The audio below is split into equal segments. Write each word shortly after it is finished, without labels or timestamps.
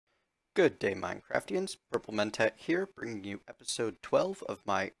Good day, Minecraftians. Purple Mentat here, bringing you episode 12 of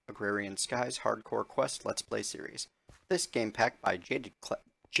my Agrarian Skies Hardcore Quest Let's Play series. This game pack by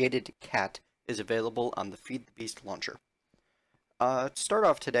Jadedcat is available on the Feed the Beast launcher. To start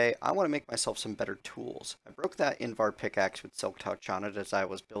off today, I want to make myself some better tools. I broke that Invar pickaxe with silk touch on it as I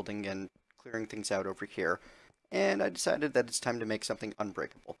was building and clearing things out over here, and I decided that it's time to make something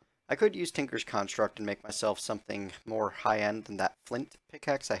unbreakable. I could use Tinker's Construct and make myself something more high-end than that flint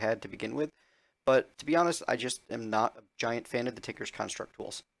pickaxe I had to begin with, but to be honest, I just am not a giant fan of the Tinker's Construct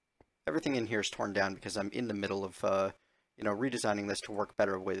tools. Everything in here is torn down because I'm in the middle of, redesigning this to work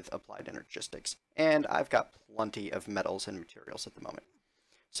better with applied energistics, and I've got plenty of metals and materials at the moment.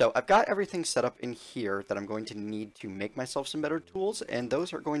 So I've got everything set up in here that I'm going to need to make myself some better tools, and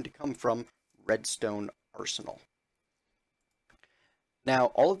those are going to come from Redstone Arsenal.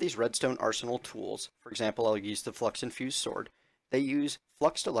 Now, all of these Redstone Arsenal tools, for example, I'll use the Flux Infused Sword, they use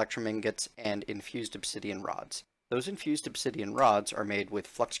fluxed electrum ingots and infused obsidian rods. Those infused obsidian rods are made with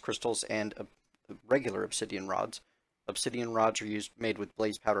flux crystals and regular obsidian rods. Obsidian rods are made with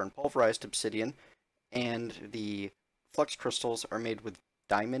blaze powder and pulverized obsidian, and the flux crystals are made with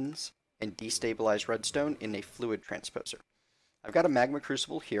diamonds and destabilized redstone in a fluid transposer. I've got a magma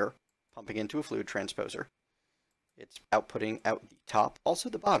crucible here, pumping into a fluid transposer. It's outputting out the top, also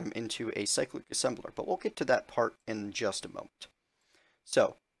the bottom, into a cyclic assembler, but we'll get to that part in just a moment.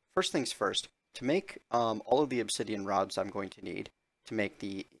 So, first things first, to make all of the obsidian rods I'm going to need to make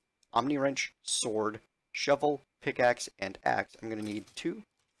the Omni Wrench, sword, shovel, pickaxe, and axe, I'm going to need 2,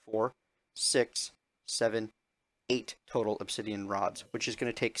 4, 6, 7, 8 total obsidian rods, which is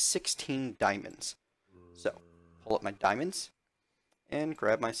going to take 16 diamonds. So, pull up my diamonds, and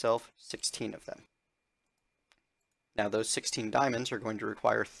grab myself 16 of them. Now those 16 diamonds are going to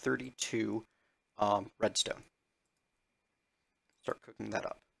require 32 redstone. Start cooking that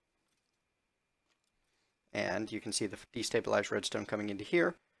up. And you can see the destabilized redstone coming into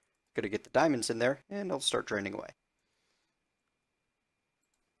here. Going to get the diamonds in there, and it'll start draining away.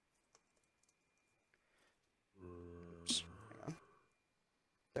 Oops, hang on.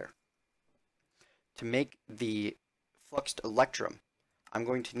 There. To make the fluxed electrum, I'm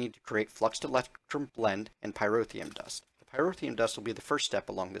going to need to create fluxed electrum blend and pyrotheum dust. The pyrotheum dust will be the first step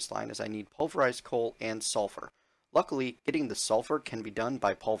along this line, as I need pulverized coal and sulfur. Luckily, getting the sulfur can be done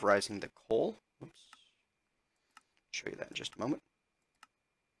by pulverizing the coal. Oops. I'll show you that in just a moment.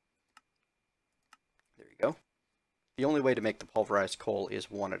 There you go. The only way to make the pulverized coal is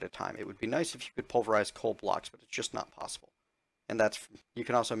one at a time. It would be nice if you could pulverize coal blocks, but it's just not possible. And you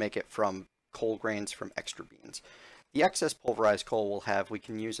can also make it from coal grains from extra beans. The excess pulverized coal we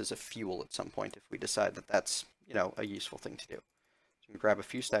can use as a fuel at some point if we decide that that's, a useful thing to do. So I'm going to grab a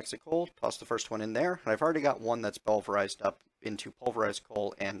few stacks of coal, toss the first one in there, and I've already got one that's pulverized up into pulverized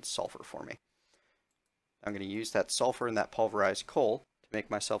coal and sulfur for me. I'm going to use that sulfur and that pulverized coal to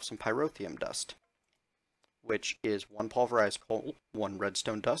make myself some pyrotheum dust, which is 1 pulverized coal, 1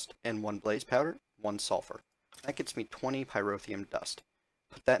 redstone dust, and 1 blaze powder, 1 sulfur. That gets me 20 pyrotheum dust.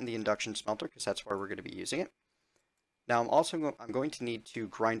 Put that in the induction smelter because that's where we're going to be using it. Now I'm going to need to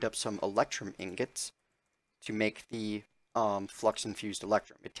grind up some electrum ingots to make the flux infused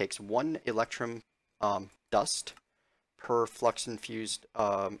electrum. It takes 1 electrum dust per flux infused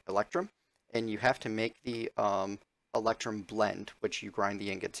electrum, and you have to make the electrum blend, which you grind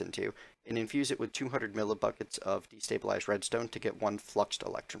the ingots into, and infuse it with 200 millibuckets of destabilized redstone to get 1 fluxed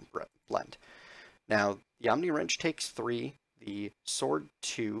electrum blend. Now the Omni Wrench takes 3, the sword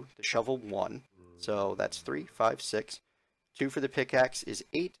 2, the shovel 1. So that's 3, 5, 6. 2 for the pickaxe is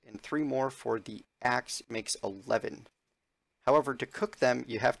 8, and 3 more for the axe makes 11. However, to cook them,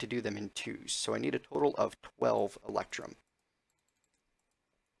 you have to do them in 2s, so I need a total of 12 electrum.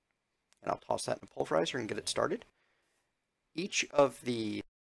 And I'll toss that in a pulverizer and get it started. Each of the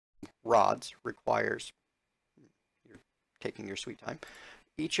rods requires, you're taking your sweet time,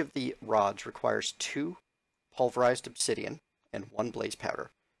 each of the rods requires 2 pulverized obsidian and 1 blaze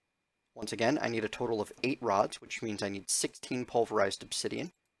powder. Once again, I need a total of 8 rods, which means I need 16 pulverized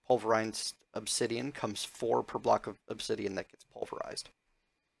obsidian. Pulverized obsidian comes 4 per block of obsidian that gets pulverized.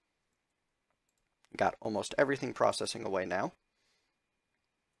 Got almost everything processing away now.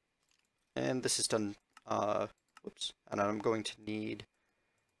 And this is done, and I'm going to need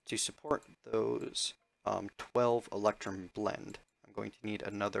to support those 12 electrum blend. I'm going to need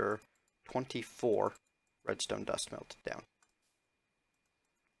another 24 redstone dust melted down.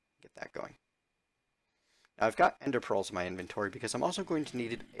 Get that going. Now I've got ender pearls in my inventory because I'm also going to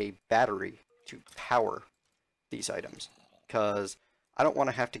need a battery to power these items, because I don't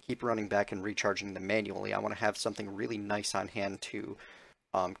want to have to keep running back and recharging them manually. I want to have something really nice on hand to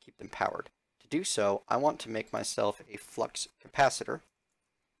keep them powered. To do so, I want to make myself a flux capacitor.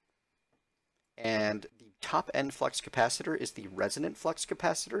 And the top end flux capacitor is the resonant flux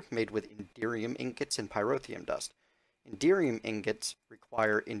capacitor made with inderium ingots and pyrotheum dust. Inderium ingots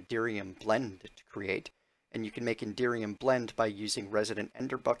require inderium blend to create, and you can make inderium blend by using resonant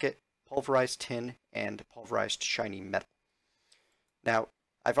ender bucket, pulverized tin, and pulverized shiny metal. Now,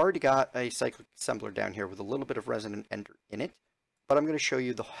 I've already got a cyclic assembler down here with a little bit of resonant ender in it, but I'm going to show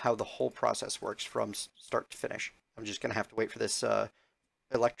you how the whole process works from start to finish. I'm just going to have to wait for this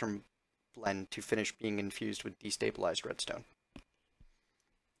electrum blend to finish being infused with destabilized redstone.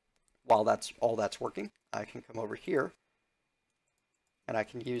 While all that's working, I can come over here and I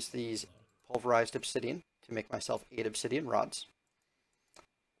can use these pulverized obsidian to make myself 8 obsidian rods,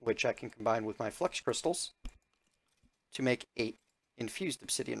 which I can combine with my flux crystals to make 8 infused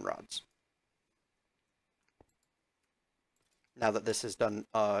obsidian rods. Now that this is done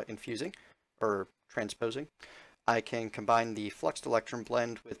infusing, or transposing, I can combine the fluxed electrum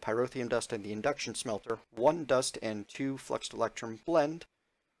blend with pyrotheum dust and the induction smelter. 1 dust and 2 fluxed electrum blend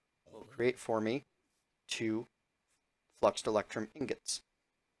will create for me 2 fluxed electrum ingots.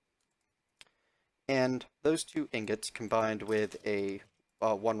 And those 2 ingots combined with a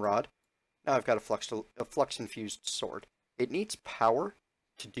 1 rod, now I've got a flux infused sword. It needs power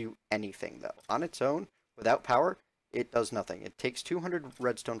to do anything though. On its own, without power, it does nothing. It takes 200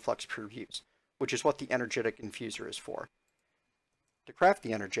 redstone flux per use, which is what the energetic infuser is for. To craft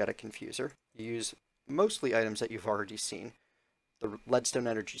the energetic infuser, you use mostly items that you've already seen. The leadstone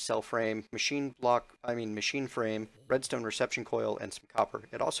energy cell frame, machine frame, redstone reception coil, and some copper.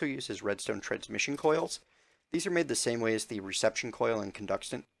 It also uses redstone transmission coils. These are made the same way as the reception coil and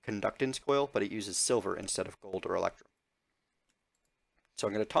conductance coil, but it uses silver instead of gold or electrum. So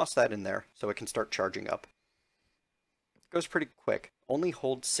I'm going to toss that in there so it can start charging up. It goes pretty quick. Only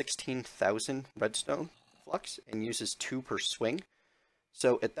holds 16,000 redstone flux and uses 2 per swing.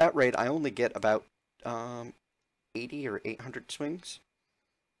 So at that rate, I only get about 80 or 800 swings.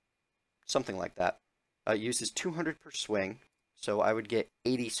 Something like that. It uses 200 per swing, so I would get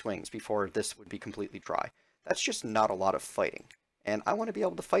 80 swings before this would be completely dry. That's just not a lot of fighting, and I want to be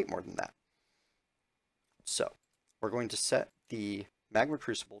able to fight more than that. So we're going to set the magma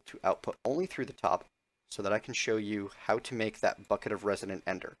crucible to output only through the top so that I can show you how to make that bucket of resonant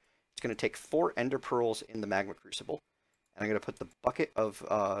ender. It's going to take 4 ender pearls in the magma crucible, and I'm going to put the bucket of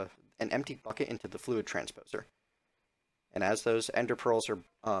an empty bucket into the fluid transposer. And as those ender pearls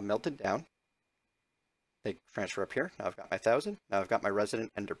are melted down, they transfer up here. Now I've got my 1,000. Now I've got my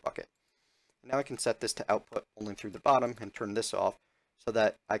resonant ender bucket. And now I can set this to output only through the bottom and turn this off so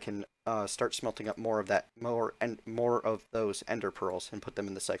that I can start smelting up more of those ender pearls and put them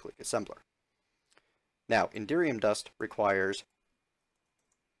in the cyclic assembler. Now, inderium dust requires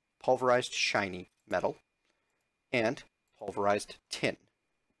pulverized shiny metal and pulverized tin,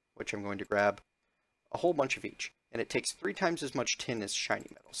 which I'm going to grab a whole bunch of each. And it takes 3 times as much tin as shiny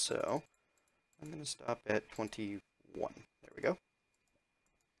metal, so I'm going to stop at 21. There we go.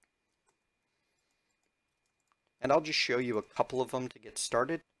 And I'll just show you a couple of them to get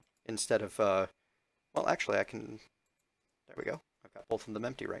started instead of, well, actually I can, there we go. I've got both of them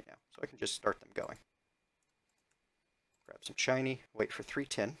empty right now, so I can just start them going. Grab some shiny, wait for 3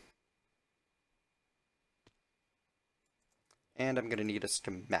 tin. And I'm going to need a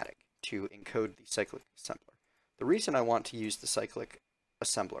schematic to encode the cyclic assembler. The reason I want to use the cyclic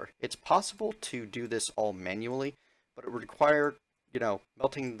assembler, it's possible to do this all manually, but it would require,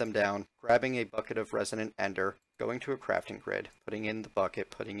 melting them down, grabbing a bucket of resonant ender, going to a crafting grid, putting in the bucket,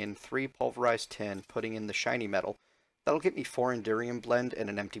 putting in 3 pulverized tin, putting in the shiny metal. That'll get me 4 inderium blend and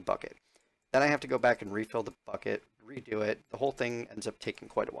an empty bucket. Then I have to go back and refill the bucket, redo it. The whole thing ends up taking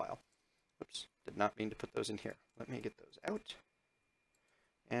quite a while. Oops, did not mean to put those in here. Let me get those out.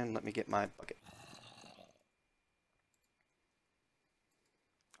 And let me get my bucket.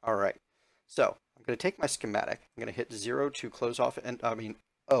 Alright, so I'm going to take my schematic. I'm going to hit 0 to close off,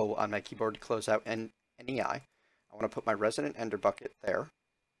 O on my keyboard to close out NEI. I want to put my resonant ender bucket there.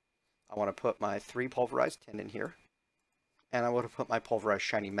 I want to put my 3 pulverized tin in here. And I want to put my pulverized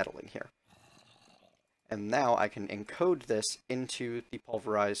shiny metal in here. And now I can encode this into the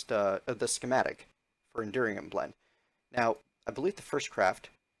pulverized, the schematic for inderium blend. Now, I believe the first craft,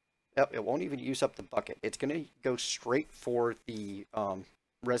 it won't even use up the bucket. It's going to go straight for the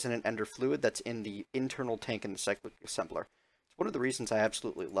resonant ender fluid that's in the internal tank in the cyclic assembler. It's one of the reasons I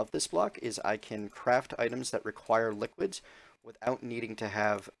absolutely love this block is I can craft items that require liquids without needing to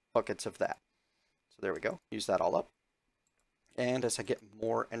have buckets of that. So there we go. Use that all up. And as I get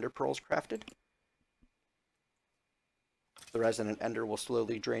more ender pearls crafted, The resonant ender will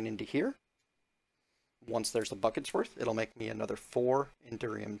slowly drain into here. Once there's a bucket's worth, it'll make me another 4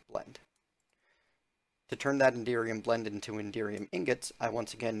 Enderium blend. To turn that Enderium blend into Enderium ingots, I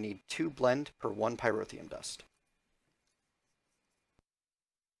once again need 2 blend per 1 pyrotheum dust.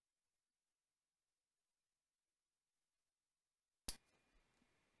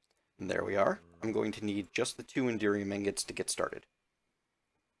 And there we are. I'm going to need just the 2 Enderium ingots to get started.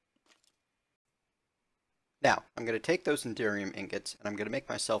 Now, I'm going to take those Enderium ingots, and I'm going to make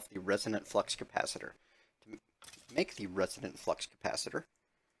myself the resonant flux capacitor. To make the resonant flux capacitor,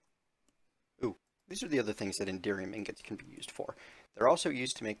 these are the other things that Enderium ingots can be used for. They're also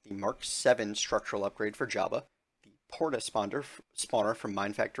used to make the Mark 7 structural upgrade for Java, the Porta spawner from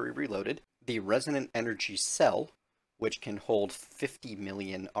Mine Factory Reloaded, the resonant energy cell, which can hold 50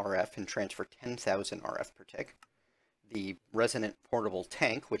 million RF and transfer 10,000 RF per tick, the resonant portable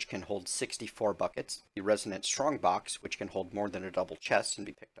tank, which can hold 64 buckets, the resonant strong box, which can hold more than a double chest and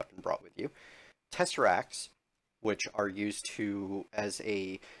be picked up and brought with you, tesseracts, which are used as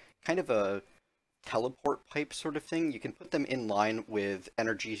a kind of a teleport pipe sort of thing. You can put them in line with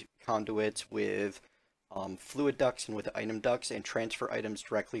energy conduits, with fluid ducts, and with item ducts, and transfer items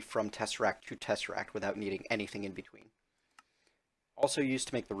directly from tesseract to tesseract without needing anything in between. Also used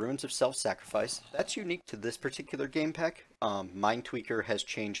to make the Ruins of Self-Sacrifice. That's unique to this particular game pack. Mindtweaker has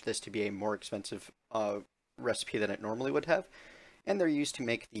changed this to be a more expensive recipe than it normally would have, and they're used to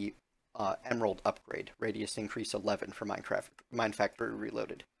make the Emerald upgrade, radius increase 11 for Mine Factory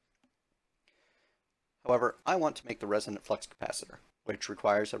Reloaded. However, I want to make the resonant flux capacitor, which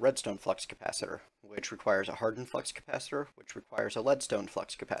requires a redstone flux capacitor, which requires a hardened flux capacitor, which requires a leadstone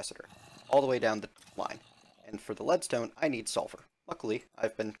flux capacitor, all the way down the line. And for the leadstone, I need sulfur. Luckily,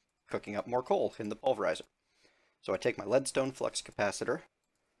 I've been cooking up more coal in the pulverizer. So I take my leadstone flux capacitor,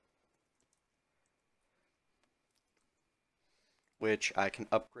 which I can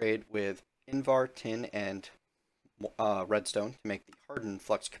upgrade with invar, tin, and redstone to make the hardened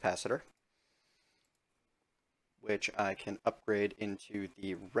flux capacitor, which I can upgrade into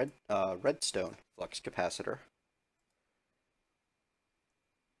the redstone flux capacitor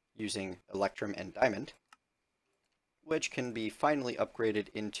using electrum and diamond, which can be finally upgraded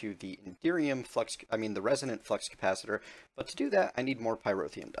into the the resonant flux capacitor, but to do that I need more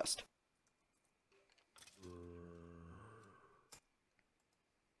pyrotheum dust.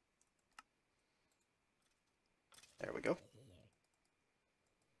 There we go.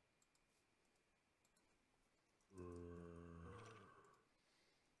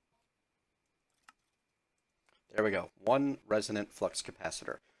 There we go. 1 resonant flux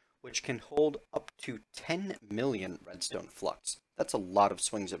capacitor, which can hold up to 10 million redstone flux. That's a lot of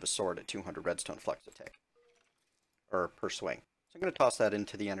swings of a sword at 200 redstone flux a tick, or per swing. So I'm going to toss that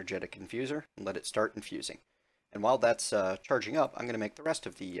into the energetic infuser and let it start infusing. And while that's charging up, I'm going to make the rest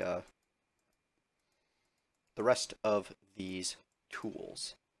of these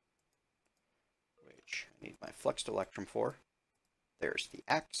tools, which I need my fluxed electrum for. There's the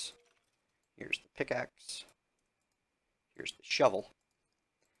axe. Here's the pickaxe. Here's the shovel.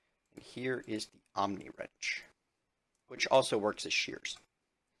 And here is the Omni wrench, which also works as shears.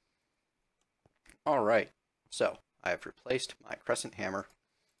 Alright, so I have replaced my crescent hammer.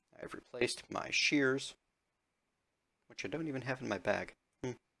 I have replaced my shears, which I don't even have in my bag.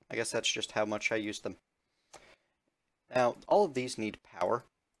 I guess that's just how much I use them. Now, all of these need power.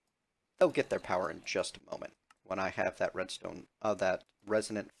 They'll get their power in just a moment when I have that that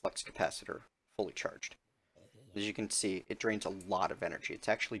resonant flux capacitor fully charged. As you can see, it drains a lot of energy. It's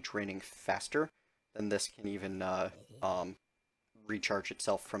actually draining faster than this can even recharge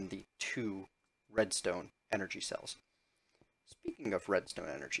itself from the 2 redstone energy cells. Speaking of redstone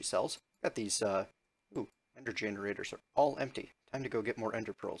energy cells, got these ender generators are all empty. Time to go get more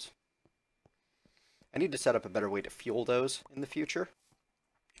ender pearls. I need to set up a better way to fuel those in the future,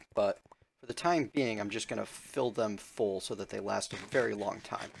 but for the time being, I'm just going to fill them full so that they last a very long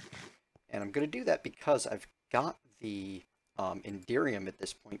time. And I'm going to do that because I've got the Enderium at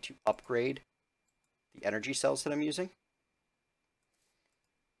this point to upgrade the energy cells that I'm using.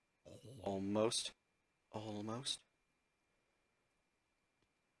 Almost.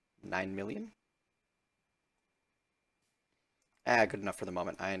 9 million? Good enough for the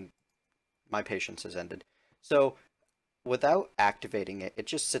moment. My patience has ended. So, without activating it, it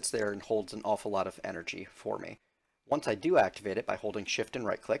just sits there and holds an awful lot of energy for me. Once I do activate it by holding shift and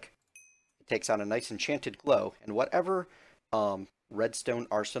right click, it takes on a nice enchanted glow, and whatever Redstone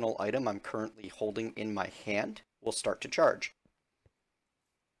Arsenal item I'm currently holding in my hand will start to charge.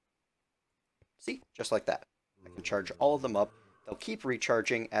 See? Just like that. I can charge all of them up. They'll keep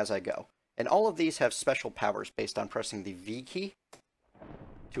recharging as I go. And all of these have special powers based on pressing the V key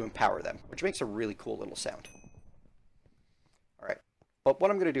to empower them, which makes a really cool little sound. Alright, but what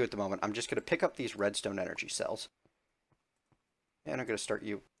I'm going to do at the moment, I'm just going to pick up these redstone energy cells. And I'm going to start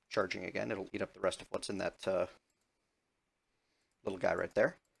you charging again. It'll eat up the rest of what's in that little guy right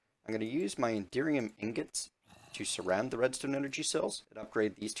there. I'm going to use my Enderium ingots to surround the redstone energy cells and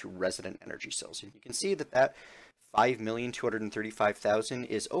upgrade these to resident energy cells. And you can see that that 5,235,000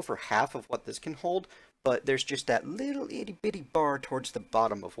 is over half of what this can hold, but there's just that little itty bitty bar towards the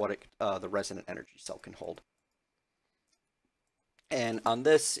bottom of what the resident energy cell can hold. And on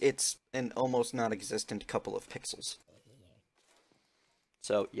this, it's an almost non-existent couple of pixels.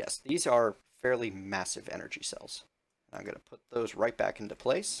 So yes, these are fairly massive energy cells. I'm going to put those right back into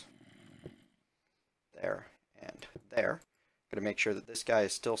place. There and there. I'm going to make sure that this guy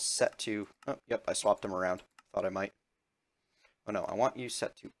is still set to... Oh, yep, I swapped them around. Thought I might. Oh no, I want you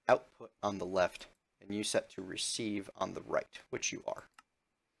set to output on the left, and you set to receive on the right, which you are.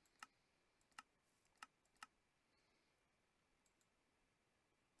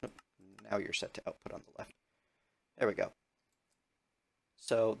 Now you're set to output on the left. There we go.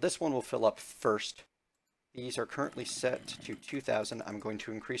 So this one will fill up first. These are currently set to 2,000. I'm going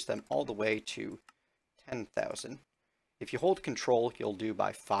to increase them all the way to 10,000. If you hold control, you'll do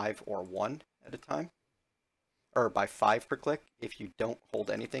by 5 or 1 at a time. Or by 5 per click. If you don't hold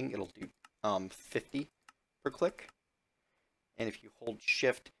anything, it'll do 50 per click. And if you hold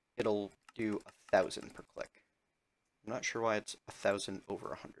shift, it'll do 1,000 per click. I'm not sure why it's 1,000 over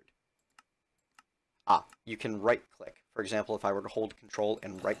 100. Ah, you can right click. For example, if I were to hold control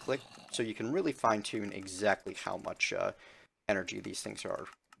and right click, so you can really fine tune exactly how much energy these things are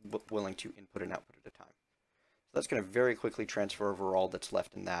willing to input and output at a time. So that's going to very quickly transfer over all that's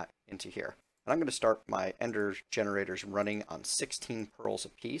left in that into here. And I'm going to start my ender generators running on 16 pearls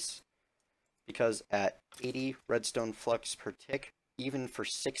apiece, because at 80 redstone flux per tick, even for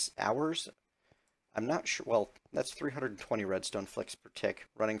 6 hours, I'm not sure, well, that's 320 redstone flux per tick,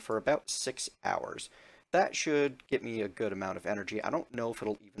 running for about 6 hours. That should get me a good amount of energy. I don't know if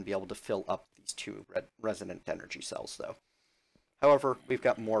it'll even be able to fill up these 2 resonant energy cells, though. However, we've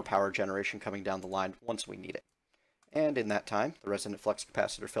got more power generation coming down the line once we need it. And in that time, the resonant flux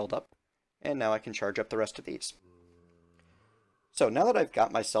capacitor filled up, and now I can charge up the rest of these. So now that I've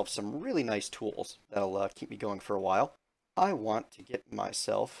got myself some really nice tools that'll keep me going for a while, I want to get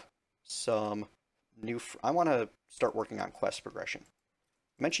myself some I want to start working on quest progression.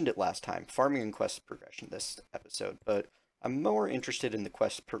 I mentioned it last time, farming and quest progression this episode, but I'm more interested in the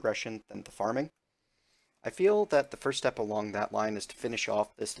quest progression than the farming. I feel that the first step along that line is to finish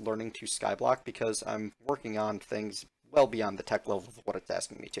off this learning to Skyblock, because I'm working on things well beyond the tech level of what it's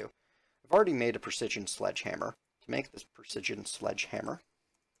asking me to. I've already made a precision sledgehammer. To make this precision sledgehammer,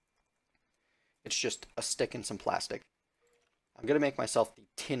 it's just a stick and some plastic. I'm going to make myself the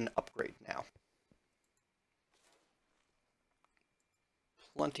tin upgrade now.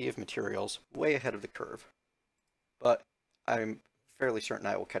 Plenty of materials, way ahead of the curve, but I'm fairly certain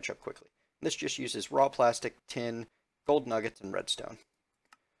I will catch up quickly. This just uses raw plastic, tin, gold nuggets, and redstone.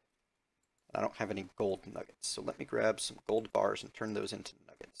 I don't have any gold nuggets, so let me grab some gold bars and turn those into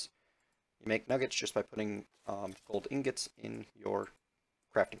nuggets. You make nuggets just by putting gold ingots in your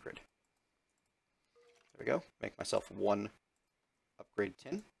crafting grid. There we go. Make myself 1 upgrade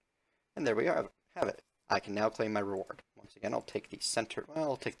tin, and there we are. Have it. I can now claim my reward. Once again, I'll take the center, well,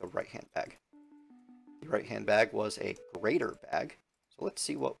 I'll take the right-hand bag. The right-hand bag was a greater bag, so let's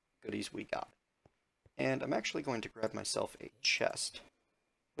see what goodies we got. And I'm actually going to grab myself a chest.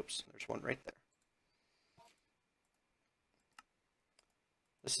 Oops, there's one right there.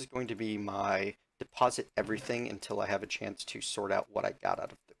 This is going to be my deposit everything until I have a chance to sort out what I got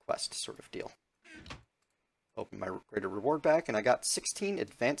out of the quest sort of deal. Open my greater reward bag, and I got 16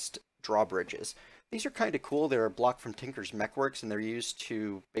 advanced drawbridges. These are kind of cool. They're a block from Tinker's Mechworks, and they're used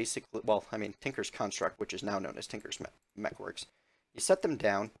to basically, well, I mean, Tinker's Construct, which is now known as Tinker's Mechworks. You set them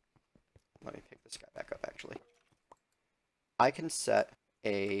down. Let me pick this guy back up, actually. I can set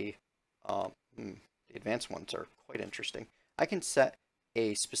a, the advanced ones are quite interesting. I can set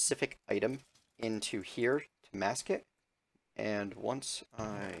a specific item into here to mask it, and once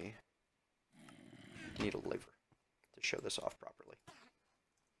I need a lever to show this off properly.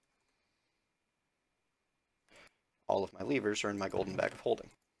 All of my levers are in my golden bag of holding.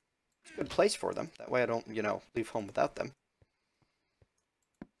 It's a good place for them. That way I don't, leave home without them.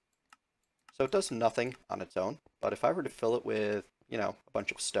 So it does nothing on its own, but if I were to fill it with, a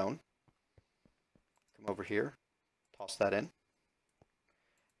bunch of stone, come over here, toss that in.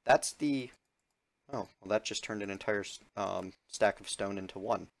 That's the, oh, well that just turned an entire stack of stone into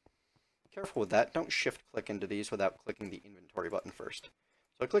 1. careful with that. Don't shift click into these without clicking the inventory button first.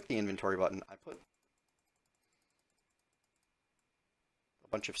 So I click the inventory button, I put a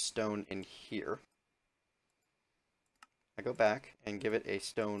bunch of stone in here. I go back and give it a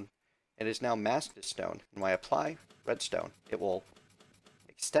stone. It is now masked as stone. And when I apply redstone, it will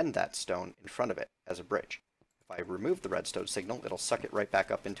extend that stone in front of it as a bridge. If I remove the redstone signal, it'll suck it right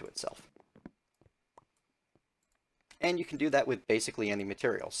back up into itself. And you can do that with basically any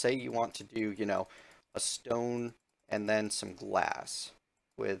material. Say you want to do, you know, a stone and then some glass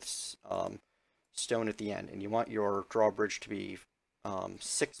with stone at the end, and you want your drawbridge to be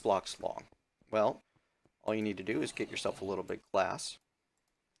 6 blocks long. Well, all you need to do is get yourself a little bit of glass,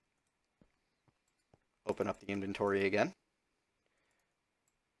 open up the inventory again,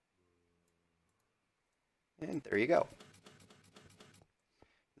 and there you go.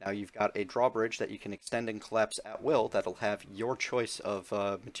 Now you've got a drawbridge that you can extend and collapse at will that'll have your choice of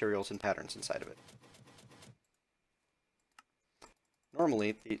materials and patterns inside of it.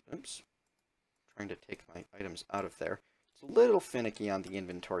 Normally, oops, trying to take my items out of there. It's a little finicky on the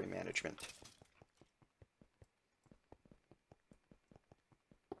inventory management.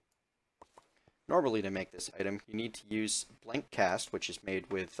 Normally, to make this item, you need to use blank cast, which is made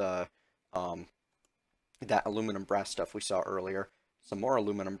with that aluminum brass stuff we saw earlier, some more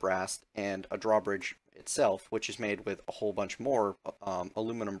aluminum brass, and a drawbridge itself, which is made with a whole bunch more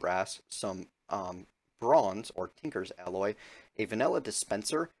aluminum brass, some bronze or tinker's alloy, a vanilla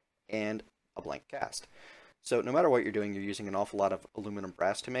dispenser, and a blank cast. So no matter what you're doing, you're using an awful lot of aluminum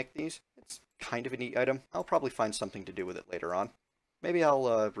brass to make these. It's kind of a neat item. I'll probably find something to do with it later on. Maybe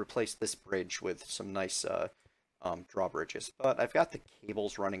I'll replace this bridge with some nice drawbridges, but I've got the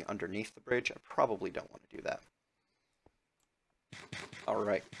cables running underneath the bridge. I probably don't want to do that.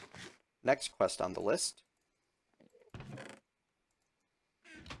 Alright, next quest on the list.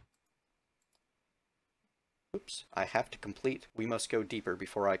 Oops, I have to complete We Must Go Deeper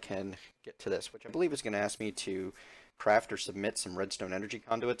before I can get to this, which I believe is going to ask me to craft or submit some redstone energy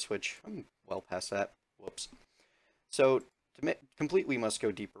conduits, which I'm well past that. Whoops. So, to complete We Must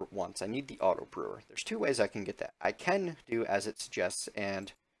Go Deeper once, I need the auto brewer. There's 2 ways I can get that. I can do as it suggests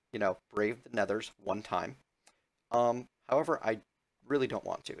and, you know, brave the nethers one time. However, I really don't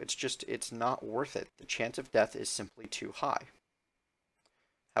want to. It's not worth it. The chance of death is simply too high.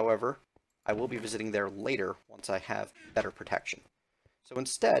 However, I will be visiting there later once I have better protection. So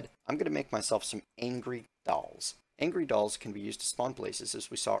instead, I'm going to make myself some angry dolls. Angry dolls can be used to spawn blazes, as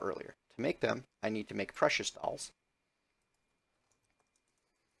we saw earlier. To make them, I need to make precious dolls,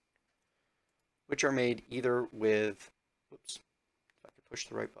 which are made either with, whoops, if I could push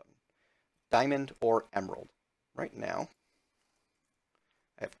the right button, diamond or emerald. Right now,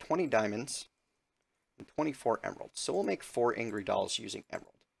 I have 20 diamonds and 24 emeralds. So we'll make 4 angry dolls using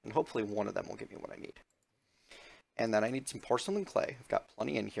emerald, and hopefully one of them will give me what I need. And then I need some porcelain clay. I've got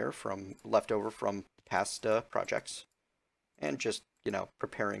plenty in here from leftover from past projects, and just, you know,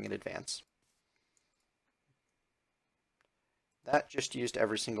 preparing in advance. That just used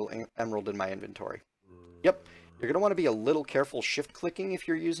every single emerald in my inventory. Yep, you're going to want to be a little careful shift clicking if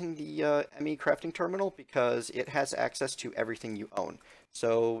you're using the ME crafting terminal, because it has access to everything you own.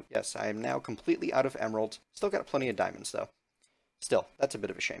 So yes, I am now completely out of emeralds. Still got plenty of diamonds though. Still, that's a bit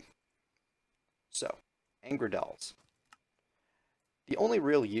of a shame. So, angry dolls. The only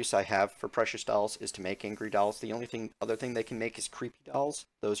real use I have for precious dolls is to make angry dolls. The only other thing they can make is creepy dolls.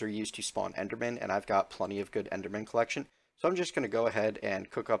 Those are used to spawn endermen, and I've got plenty of good enderman collection. So I'm just going to go ahead and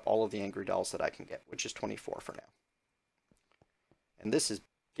cook up all of the angry dolls that I can get, which is 24 for now. And this is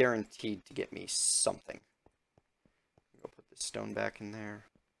guaranteed to get me something. Go put this stone back in there.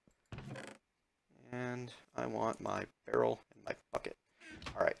 And I want my barrel and my bucket.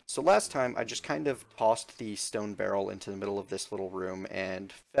 Alright, so last time I just kind of tossed the stone barrel into the middle of this little room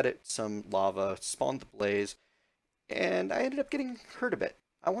and fed it some lava, spawned the blaze, and I ended up getting hurt a bit.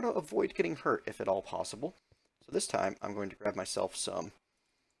 I want to avoid getting hurt if at all possible. So this time I'm going to grab myself some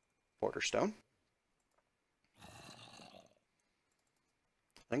border stone.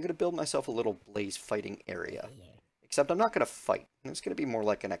 I'm going to build myself a little blaze fighting area. Except I'm not going to fight. It's going to be more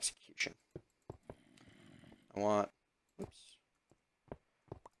like an execution. I want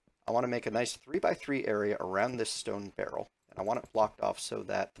to make a nice 3x3 area around this stone barrel, and I want it blocked off so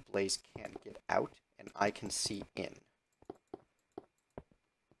that the blaze can't get out and I can see in.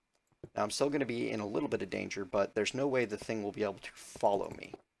 Now I'm still going to be in a little bit of danger, but there's no way the thing will be able to follow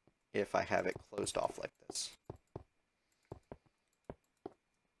me if I have it closed off like this.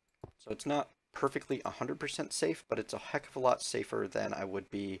 So it's not perfectly 100% safe, but it's a heck of a lot safer than I would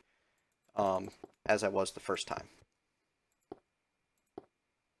be as I was the first time.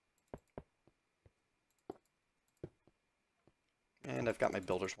 And I've got my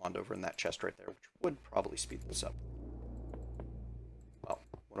builder's wand over in that chest right there, which would probably speed this up. Well,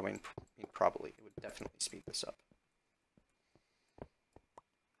 what do I mean probably? It would definitely speed this up.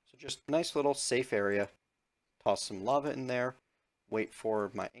 So just nice little safe area. Toss some lava in there. Wait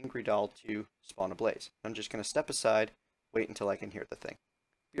for my angry doll to spawn a blaze. I'm just going to step aside, wait until I can hear the thing.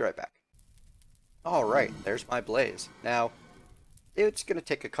 Be right back. Alright, there's my blaze. Now, it's going to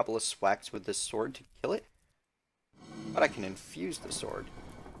take a couple of swacks with this sword to kill it, but I can infuse the sword.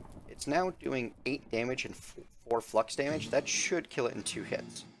 It's now doing 8 damage and 4 flux damage. That should kill it in 2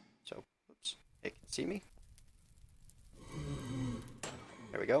 hits. So, oops, it can see me.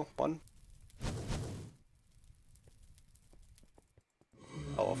 There we go, 1.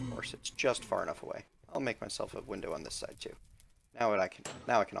 Oh, of course, it's just far enough away. I'll make myself a window on this side too. Now I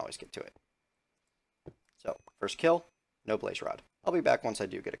can always get to it. So, first kill, no blaze rod. I'll be back once I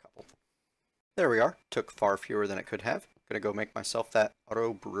do get a couple. There we are. Took far fewer than it could have. Gonna go make myself that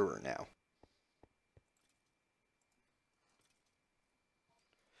auto brewer now.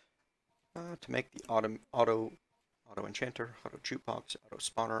 To make the auto enchanter, auto jukebox, auto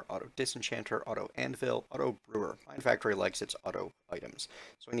spawner, auto disenchanter, auto anvil, auto brewer. Mine Factory likes its auto items.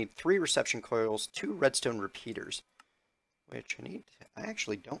 So I need 3 reception coils, 2 redstone repeaters, which I need. I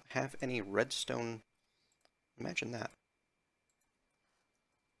actually don't have any redstone. Imagine that.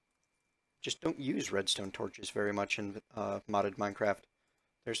 Just don't use redstone torches very much in modded Minecraft.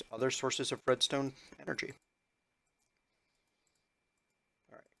 There's other sources of redstone energy.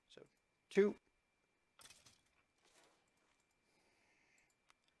 Alright, so 2.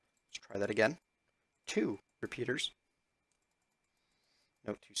 Let's try that again. 2 repeaters.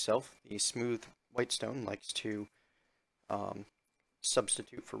 Note to self, the smooth white stone likes to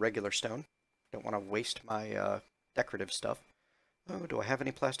substitute for regular stone. Don't want to waste my decorative stuff. Oh, do I have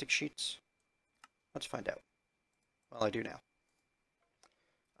any plastic sheets? Let's find out. Well, I do now.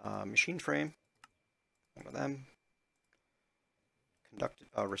 Machine frame, 1 of them.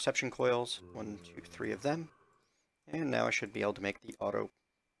 Reception coils, 1, 2, 3 of them. And now I should be able to make the auto.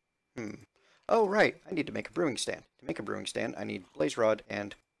 Oh, right, I need to make a brewing stand. To make a brewing stand, I need blaze rod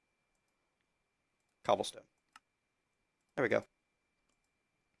and cobblestone. There we go.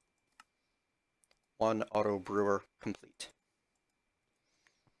 1 auto brewer complete.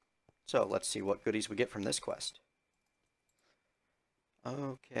 So let's see what goodies we get from this quest.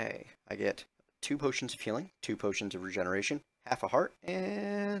 Okay, I get 2 potions of healing, 2 potions of regeneration, half a heart,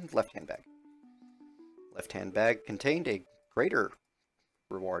 and left-hand bag. Left-hand bag contained a greater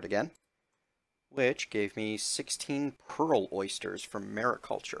reward again, which gave me 16 pearl oysters from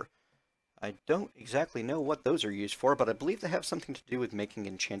mariculture. I don't exactly know what those are used for, but I believe they have something to do with making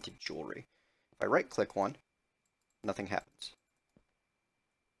enchanted jewelry. If I right-click one, nothing happens.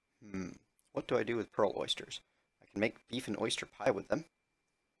 What do I do with pearl oysters? I can make beef and oyster pie with them.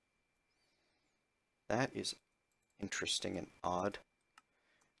 That is interesting and odd.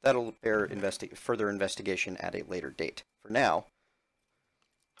 That'll bear further investigation at a later date. For now,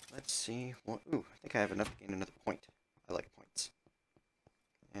 let's see what. Ooh, I think I have enough to gain another point. I like points.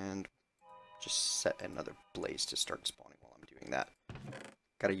 And just set another blaze to start spawning while I'm doing that.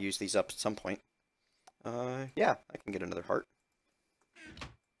 Gotta use these up at some point. Yeah, I can get another heart.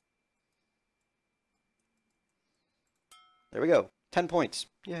 There we go. 10 points.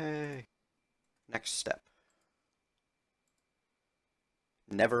 Yay. Next step.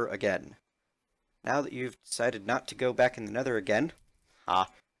 Never again. Now that you've decided not to go back in the nether again. I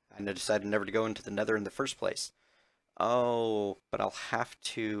decided never to go into the nether in the first place. Oh, but I'll have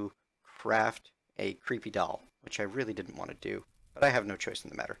to craft a creepy doll, which I really didn't want to do, but I have no choice in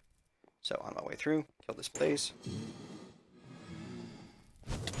the matter. So on my way through, kill this blaze.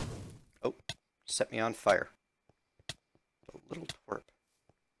 Oh, set me on fire. A little twerp.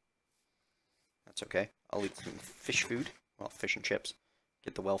 That's okay. I'll eat some fish food. Well, fish and chips.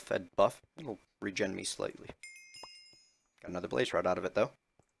 Get the well-fed buff. It'll regen me slightly. Got another blaze rod out of it, though.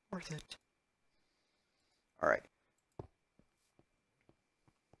 Worth it. Alright.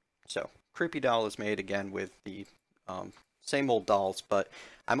 So, creepy doll is made again with the same old dolls, but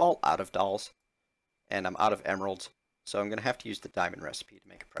I'm all out of dolls. And I'm out of emeralds. So I'm going to have to use the diamond recipe to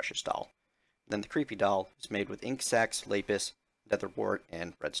make a precious doll. Then the creepy doll is made with ink sacs, lapis, nether wart,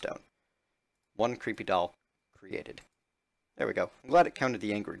 and redstone. 1 creepy doll created. There we go. I'm glad it counted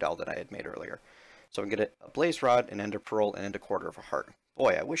the angry doll that I had made earlier. So I'm going to get a blaze rod, an ender pearl, and a quarter of a heart.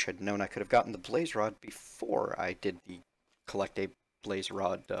 Boy, I wish I'd known I could have gotten the blaze rod before I did the collect a blaze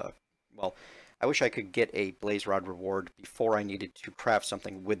rod. Well, I wish I could get a blaze rod reward before I needed to craft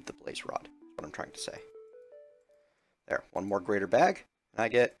something with the blaze rod. That's what I'm trying to say. There, 1 more greater bag, and I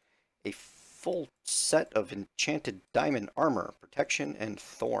get a full set of enchanted diamond armor, protection, and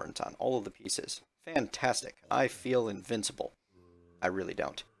thorns on all of the pieces. Fantastic. I feel invincible. I really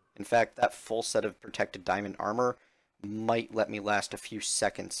don't. In fact, that full set of protected diamond armor might let me last a few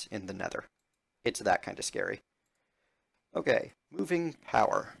seconds in the nether. It's that kind of scary. Okay, moving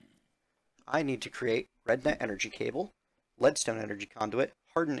power. I need to create rednet energy cable, leadstone energy conduit,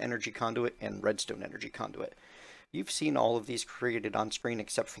 hardened energy conduit, and redstone energy conduit. You've seen all of these created on screen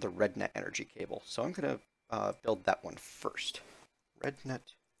except for the rednet energy cable, so I'm going to build that one first. Rednet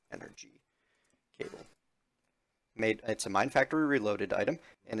energy cable. It's a Mine Factory Reloaded item,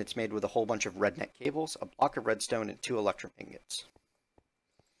 and it's made with a whole bunch of rednet cables, a block of redstone, and 2 electrum ingots.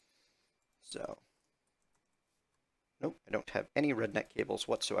 So, nope, I don't have any rednet cables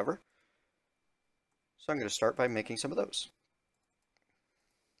whatsoever. So I'm going to start by making some of those.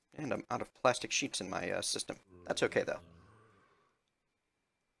 And I'm out of plastic sheets in my system. That's okay, though.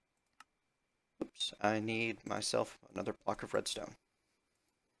 Oops, I need myself another block of redstone.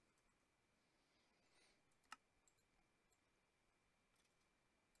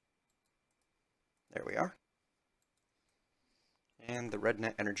 There we are. And the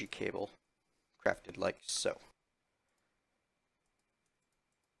rednet energy cable, crafted like so.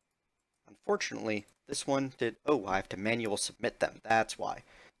 Unfortunately, this one did... Oh, I have to manual submit them. That's why.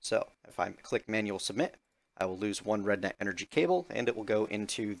 So, if I click manual submit, I will lose 1 rednet energy cable, and it will go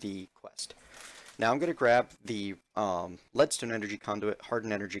into the quest. Now I'm going to grab the leadstone energy conduit,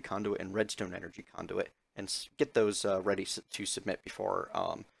 hardened energy conduit, and redstone energy conduit, and get those ready to submit before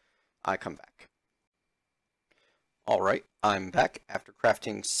I come back. Alright, I'm back after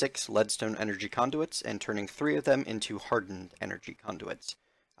crafting 6 leadstone energy conduits and turning 3 of them into hardened energy conduits.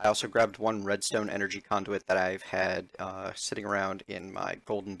 I also grabbed 1 redstone energy conduit that I've had sitting around in my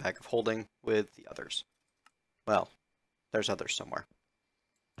golden bag of holding with the others. Well, there's others somewhere.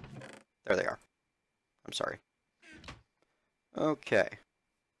 There they are. I'm sorry. Okay.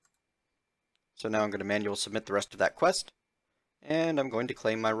 So now I'm going to manual submit the rest of that quest, and I'm going to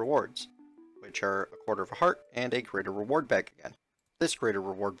claim my rewards, which are a quarter of a heart and a greater reward bag again. This greater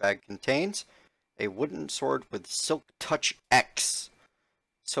reward bag contains a wooden sword with Silk Touch X.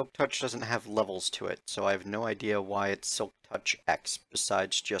 Silk Touch doesn't have levels to it, so I have no idea why it's Silk Touch X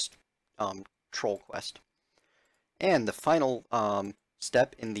besides just Troll Quest. And the final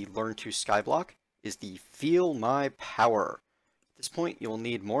step in the Learn to Skyblock is the Feel My Power. At this point, you'll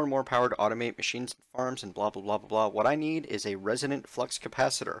need more and more power to automate machines and farms and blah blah blah blah blah. What I need is a resonant flux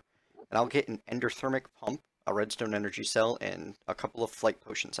capacitor, and I'll get an endothermic pump, a redstone energy cell, and a couple of flight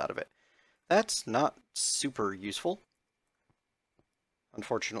potions out of it. That's not super useful,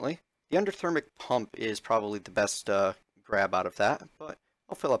 unfortunately. The endothermic pump is probably the best grab out of that, but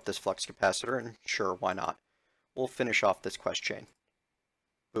I'll fill up this flux capacitor, and sure, why not? We'll finish off this quest chain.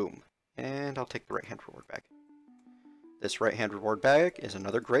 Boom. And I'll take the right-hand reward bag. This right-hand reward bag is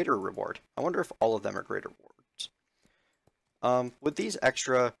another greater reward. I wonder if all of them are greater rewards. With these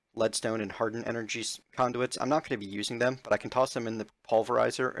extra leadstone and hardened energy conduits, I'm not going to be using them, but I can toss them in the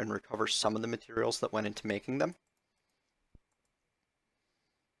pulverizer and recover some of the materials that went into making them.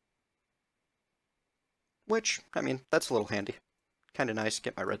 Which, I mean, that's a little handy. Kind of nice to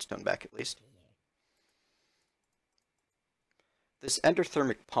get my redstone back at least. This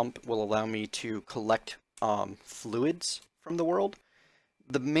endothermic pump will allow me to collect fluids from the world.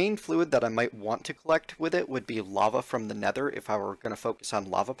 The main fluid that I might want to collect with it would be lava from the nether if I were going to focus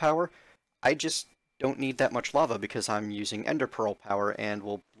on lava power. I just don't need that much lava because I'm using ender pearl power and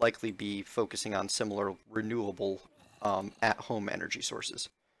will likely be focusing on similar renewable at-home energy sources.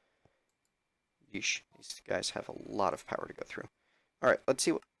 Yeesh, these guys have a lot of power to go through. Alright, let's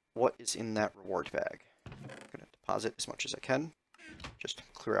see what is in that reward bag. I'm going to deposit as much as I can, just to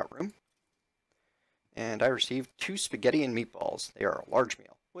clear out room. And I received 2 spaghetti and meatballs. They are a large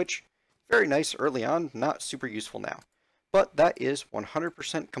meal, which, very nice early on, not super useful now. But that is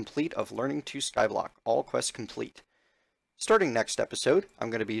 100% complete of Learning to Skyblock, all quests complete. Starting next episode, I'm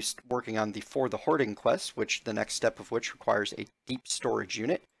going to be working on the For the Hoarding quest, which the next step of which requires a deep storage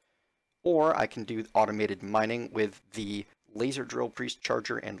unit. Or I can do automated mining with the laser drill priest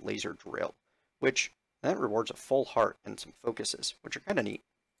charger and laser drill, which that rewards a full heart and some focuses, which are kind of neat.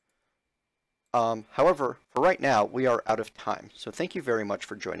 However, for right now, we are out of time, so thank you very much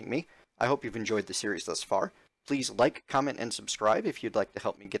for joining me. I hope you've enjoyed the series thus far. Please like, comment, and subscribe if you'd like to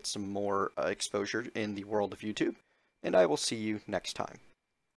help me get some more exposure in the world of YouTube, and I will see you next time.